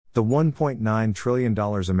The $1.9 trillion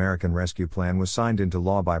American Rescue Plan was signed into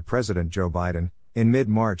law by President Joe Biden. In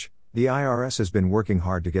mid-March, the IRS has been working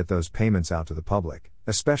hard to get those payments out to the public,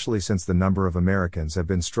 especially since the number of Americans have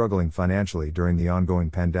been struggling financially during the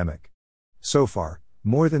ongoing pandemic. So far,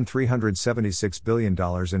 more than $376 billion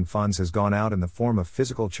in funds has gone out in the form of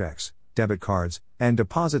physical checks, debit cards, and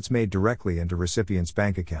deposits made directly into recipients'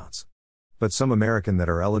 bank accounts. But some Americans that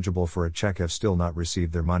are eligible for a check have still not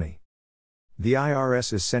received their money. The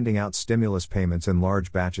IRS is sending out stimulus payments in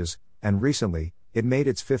large batches, and recently, it made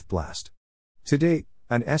its fifth blast. To date,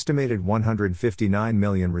 an estimated 159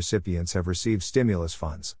 million recipients have received stimulus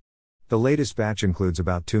funds. The latest batch includes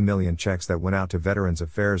about 2 million checks that went out to Veterans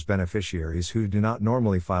Affairs beneficiaries who do not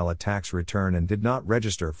normally file a tax return and did not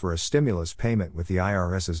register for a stimulus payment with the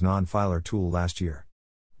IRS's non-filer tool last year.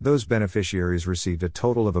 Those beneficiaries received a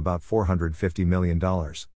total of about $450 million.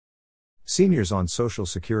 Seniors on Social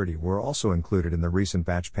Security were also included in the recent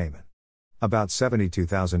batch payment. About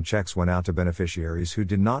 72,000 checks went out to beneficiaries who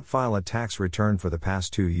did not file a tax return for the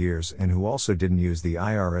past 2 years and who also didn't use the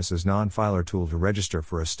IRS's non-filer tool to register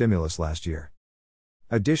for a stimulus last year.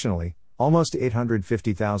 Additionally, almost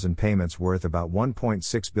 850,000 payments worth about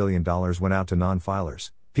 $1.6 billion went out to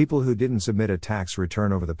non-filers, people who didn't submit a tax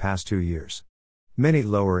return over the past 2 years. Many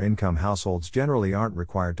lower-income households generally aren't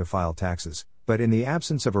required to file taxes, but in the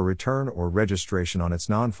absence of a return or registration on its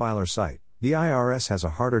non-filer site, the IRS has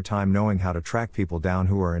a harder time knowing how to track people down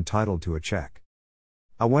who are entitled to a check.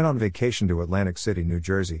 I went on vacation to Atlantic City, New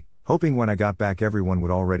Jersey, hoping when I got back everyone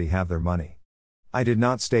would already have their money. I did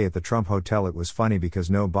not stay at the Trump Hotel. It was funny because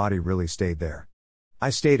nobody really stayed there. I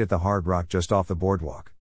stayed at the Hard Rock just off the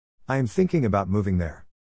boardwalk. I am thinking about moving there.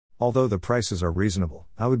 Although the prices are reasonable,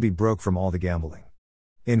 I would be broke from all the gambling.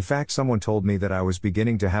 In fact, someone told me that I was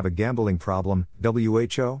beginning to have a gambling problem,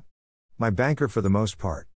 WHO? My banker for the most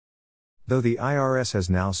part. Though the IRS has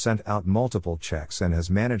now sent out multiple checks and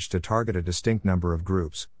has managed to target a distinct number of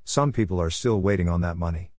groups, some people are still waiting on that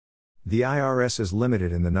money. The IRS is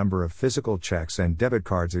limited in the number of physical checks and debit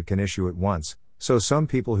cards it can issue at once, so some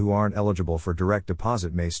people who aren't eligible for direct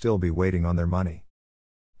deposit may still be waiting on their money.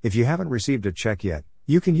 If you haven't received a check yet,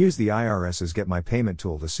 you can use the IRS's Get My Payment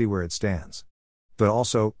tool to see where it stands. But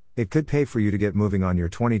also, it could pay for you to get moving on your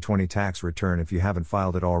 2020 tax return if you haven't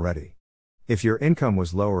filed it already. If your income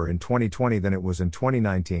was lower in 2020 than it was in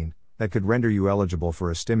 2019, that could render you eligible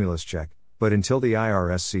for a stimulus check, but until the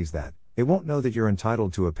IRS sees that, it won't know that you're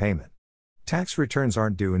entitled to a payment. Tax returns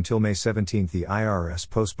aren't due until May 17. The IRS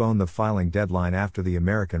postponed the filing deadline after the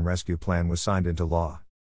American Rescue Plan was signed into law.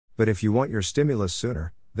 But if you want your stimulus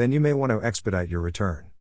sooner, then you may want to expedite your return.